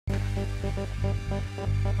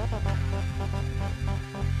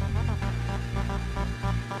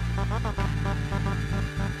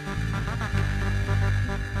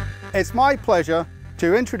It's my pleasure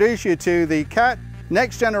to introduce you to the CAT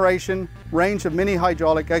next generation range of mini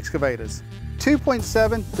hydraulic excavators,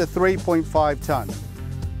 2.7 to 3.5 ton.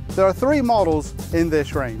 There are three models in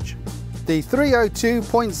this range. The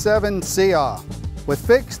 302.7 CR with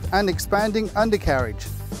fixed and expanding undercarriage,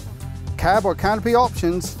 cab or canopy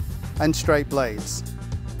options and straight blades.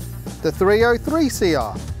 The 303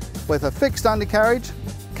 CR with a fixed undercarriage,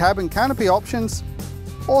 cab and canopy options,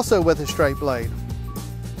 also with a straight blade.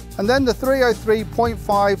 And then the 303.5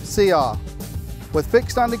 CR with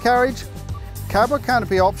fixed undercarriage, cab or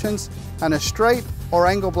canopy options and a straight or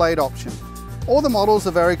angle blade option. All the models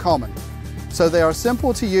are very common, so they are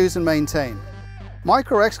simple to use and maintain.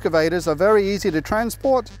 Micro excavators are very easy to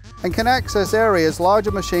transport and can access areas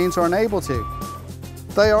larger machines are unable to.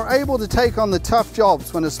 They are able to take on the tough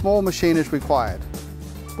jobs when a small machine is required.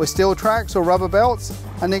 With steel tracks or rubber belts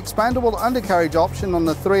and the expandable undercarriage option on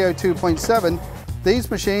the 302.7,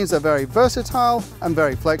 these machines are very versatile and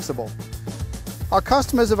very flexible. Our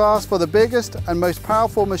customers have asked for the biggest and most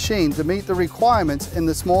powerful machine to meet the requirements in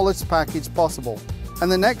the smallest package possible.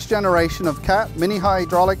 And the next generation of CAT mini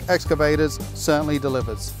hydraulic excavators certainly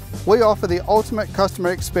delivers. We offer the ultimate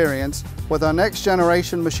customer experience with our next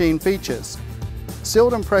generation machine features: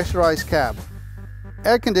 sealed and pressurized cab,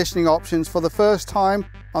 air conditioning options for the first time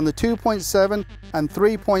on the 2.7 and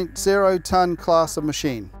 3.0 ton class of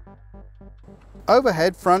machine,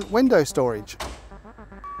 overhead front window storage,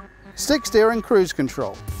 stick steer and cruise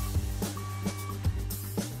control,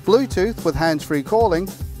 Bluetooth with hands-free calling,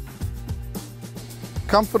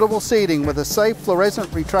 comfortable seating with a safe fluorescent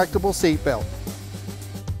retractable seat belt,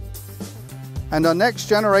 and our next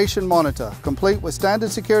generation monitor, complete with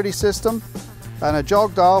standard security system and a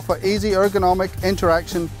jog dial for easy ergonomic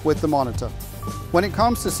interaction with the monitor. When it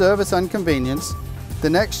comes to service and convenience, the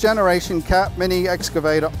next generation CAT mini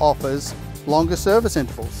excavator offers longer service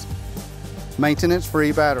intervals,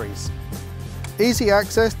 maintenance-free batteries, easy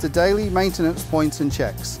access to daily maintenance points and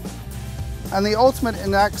checks, and the ultimate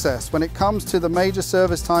in access when it comes to the major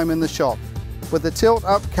service time in the shop, with the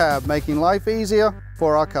tilt-up cab making life easier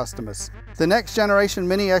for our customers. The next generation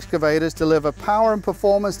mini excavators deliver power and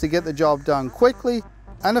performance to get the job done quickly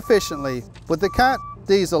and efficiently with the CAT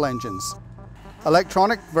diesel engines,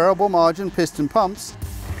 electronic variable margin piston pumps,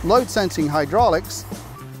 load sensing hydraulics,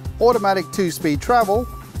 automatic 2-speed travel,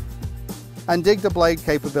 and dig the blade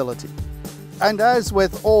capability. And as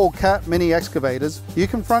with all CAT mini excavators, you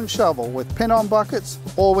can front shovel with pin-on buckets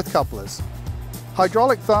or with couplers.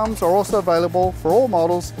 Hydraulic thumbs are also available for all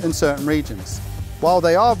models in certain regions. While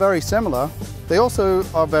they are very similar, they also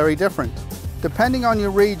are very different. Depending on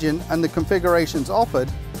your region and the configurations offered,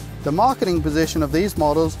 the marketing position of these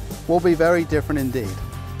models will be very different indeed.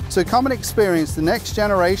 So come and experience the next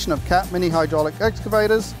generation of CAT mini hydraulic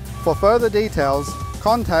excavators. For further details,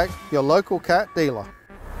 contact your local CAT dealer.